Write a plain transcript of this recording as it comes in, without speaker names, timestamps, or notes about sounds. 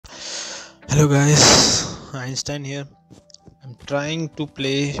Hello guys, Einstein here. I'm trying to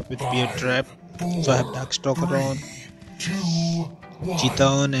play with Beartrap, so I have Darkstalker on, Cheetah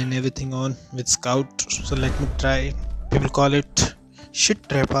on, and everything on with Scout. So let me try. People call it shit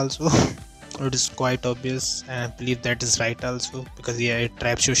trap also. It is quite obvious, and I believe that is right also because yeah, it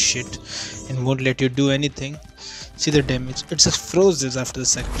traps your shit and won't let you do anything. See the damage; it just freezes after the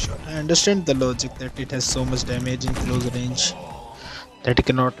second shot. I understand the logic that it has so much damage in close range that it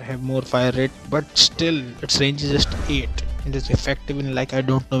cannot have more fire rate, but still its range is just 8. It is effective in like I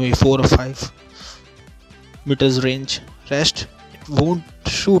don't know, maybe 4 or 5 meters range. Rest it won't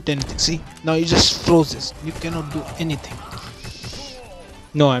shoot anything. See, now it just freezes. You cannot do anything.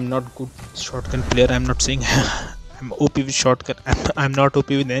 No, I'm not good shotgun player. I'm not saying I'm OP with shotgun. I'm not OP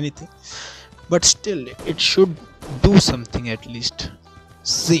with anything, but still it should do something at least.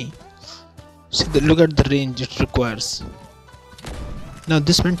 See, look at the range it requires. Now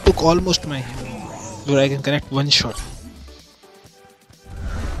this one took almost my head, where I can connect one shot.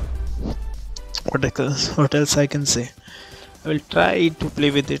 What else I can say? I will try to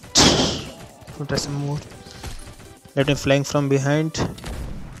play with it. Try some more. Let me flank from behind.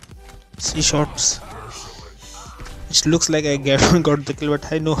 See shots. It looks like I got the kill,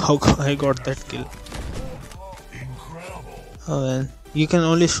 but I know how I got that kill. Oh man. You can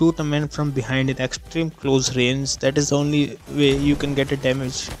only shoot a man from behind in extreme close range. That is the only way you can get a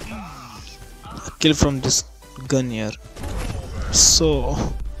damage. A kill from this gun here. So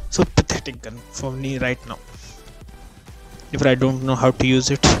pathetic gun for me right now. If I don't know how to use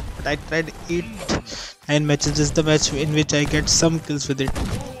it. But I tried 9 matches. This is the match in which I get some kills with it.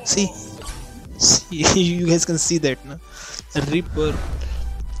 See, you guys can see that now. The Reaper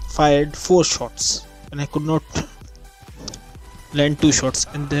fired 4 shots and I could not land 2 shots,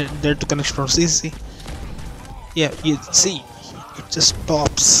 and there to connect from see. Yeah, you see, it just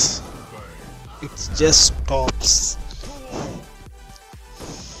stops.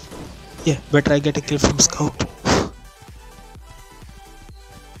 Yeah, better I get a kill from Scout.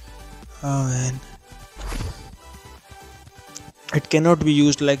 Oh man, it cannot be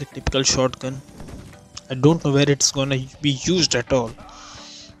used like a typical shotgun. I don't know where it's gonna be used at all.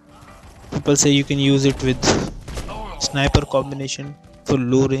 People say you can use it with sniper combination for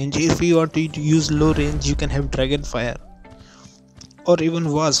low range. If you want to use low range, you can have dragon fire or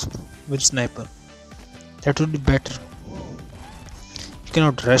even wasp with sniper. That would be better. You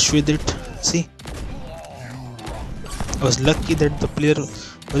cannot rush with it. See, I was lucky that the player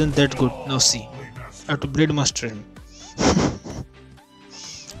wasn't that good. Now see, I have to blade master him.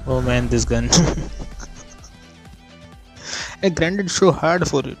 Oh man, this gun. I grinded so hard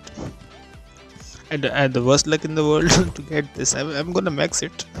for it. I had the worst luck in the world to get this. I'm gonna max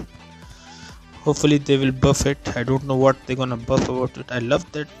it. Hopefully they will buff it. I don't know what they're gonna buff about it. I love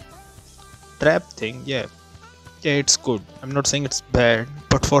that trap thing. Yeah, it's good. I'm not saying it's bad,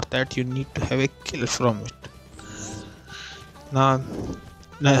 but for that you need to have a kill from it. Now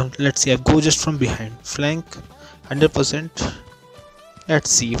let's see. I go just from behind, flank 100%. Let's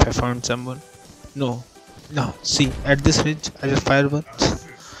see if I found someone. No. See, at this range I just fire once.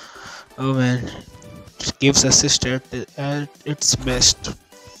 Oh man. It gives assist at its best.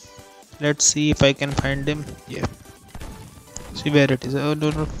 Let's see if I can find him. Yeah. See where it is. Oh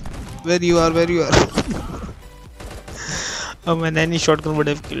no. Where you are. Oh man, any shotgun would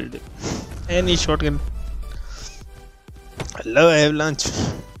have killed him. Any shotgun. I love Avalanche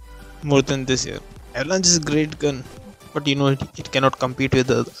more than this year. Avalanche is a great gun, but you know it cannot compete with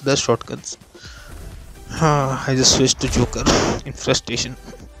the other shotguns. I just switched to Joker in frustration.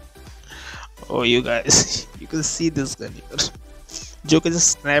 Oh, you guys, you can see this gun here. Joker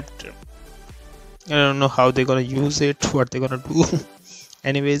just snapped him. I don't know how they're gonna use it, what they're gonna do.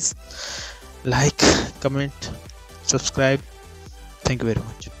 Anyways, like, comment, subscribe. Thank you very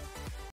much.